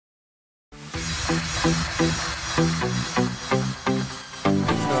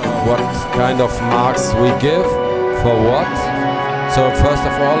What kind of marks we give for what. So first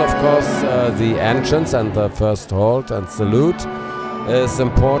of all, of course, the entrance and the first halt and salute is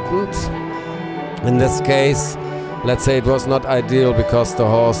important. In this case, let's say it was not ideal because the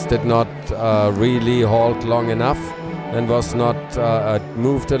horse did not really halt long enough and was not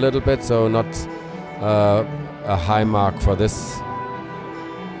moved a little bit, so not a high mark for this.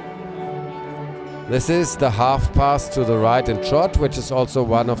 This is the half pass to the right in trot, which is also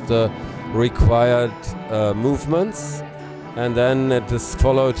one of the required movements. And then it is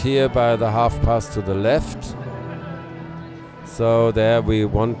followed here by the half pass to the left. So there we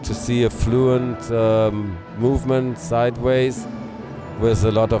want to see a fluent movement sideways with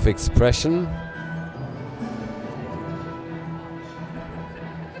a lot of expression.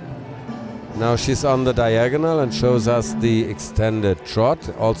 Now she's on the diagonal and shows us the extended trot,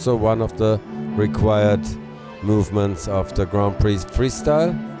 also one of the required movements of the Grand Prix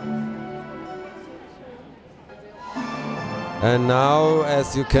Freestyle. And now,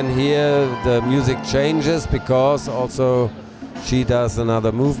 as you can hear, the music changes because also she does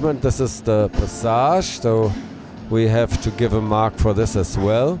another movement. This is the passage, so we have to give a mark for this as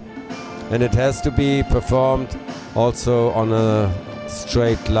well. And it has to be performed also on a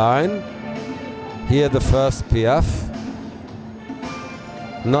straight line. Here the first piaffe.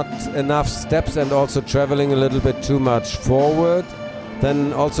 Not enough steps and also traveling a little bit too much forward.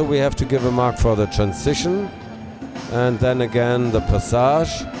 Then also we have to give a mark for the transition. And then again the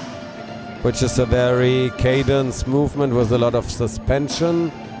passage, which is a very cadence movement with a lot of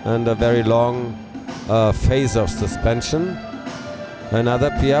suspension and a very long phase of suspension.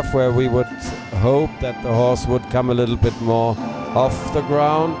 Another piaffe where we would hope that the horse would come a little bit more off the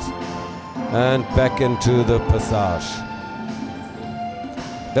ground and back into the passage.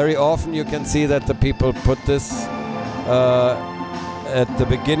 Very often you can see that the people put this at the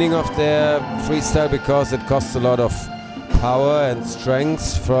beginning of their freestyle because it costs a lot of power and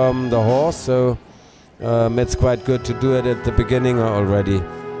strength from the horse, so it's quite good to do it at the beginning already.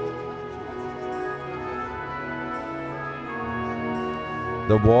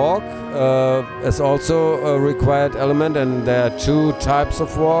 The walk is also a required element, and there are two types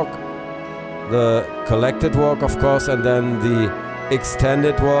of walk. The collected walk, of course, and then the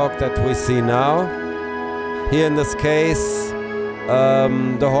extended walk that we see now. Here in this case,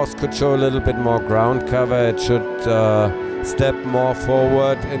 the horse could show a little bit more ground cover. It should step more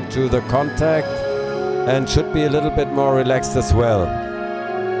forward into the contact and should be a little bit more relaxed as well.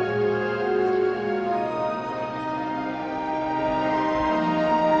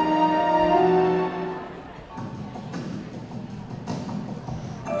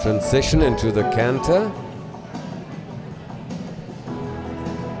 Transition into the canter.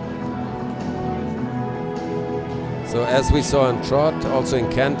 So as we saw in trot, also in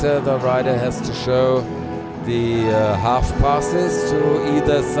canter, the rider has to show the half passes to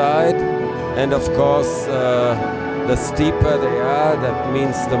either side. And of course, the steeper they are, that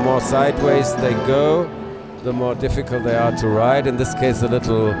means the more sideways they go, the more difficult they are to ride. In this case, a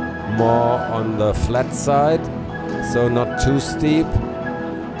little more on the flat side, so not too steep.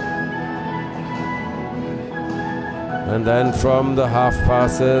 And then from the half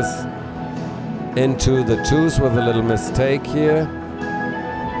passes into the twos with a little mistake here.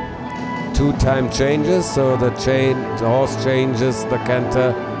 2 time changes, so the horse changes the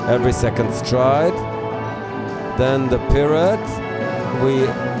canter every second stride. Then the pirouette. We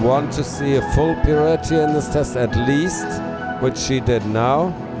want to see a full pirouette here in this test at least, which she did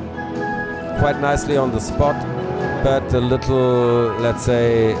now. Quite nicely on the spot, but a little, let's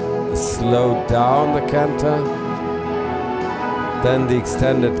say, slowed down the canter. Then the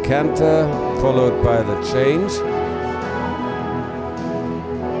extended canter, followed by the change.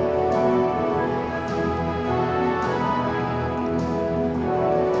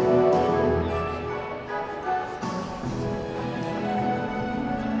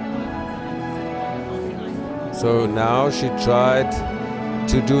 So now she tried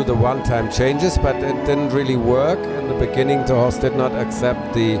to do the one-time changes, but it didn't really work. In the beginning, the horse did not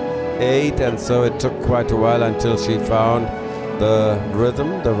accept the 8, and so it took quite a while until she found the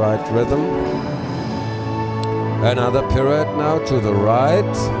rhythm, the right rhythm. Another pirouette now to the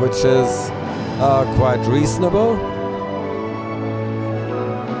right, which is quite reasonable.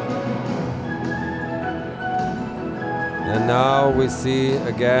 And now we see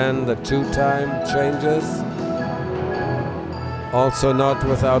again the 2-time changes. Also not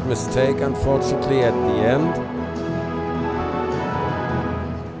without mistake, unfortunately, at the end.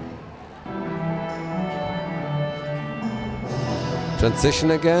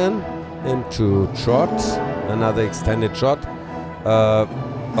 Transition again. into trot, another extended trot.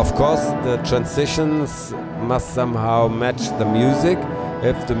 Of course, the transitions must somehow match the music.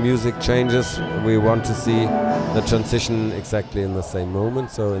 If the music changes, we want to see the transition exactly in the same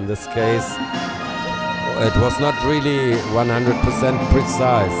moment. So in this case, it was not really 100%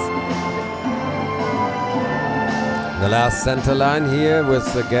 precise. The last center line here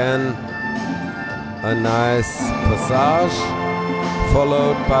was again a nice passage,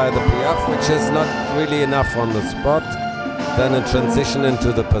 followed by the piaffe, which is not really enough on the spot. Then a transition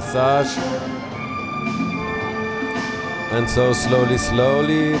into the passage. And so slowly,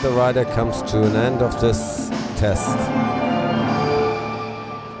 slowly, the rider comes to an end of this test.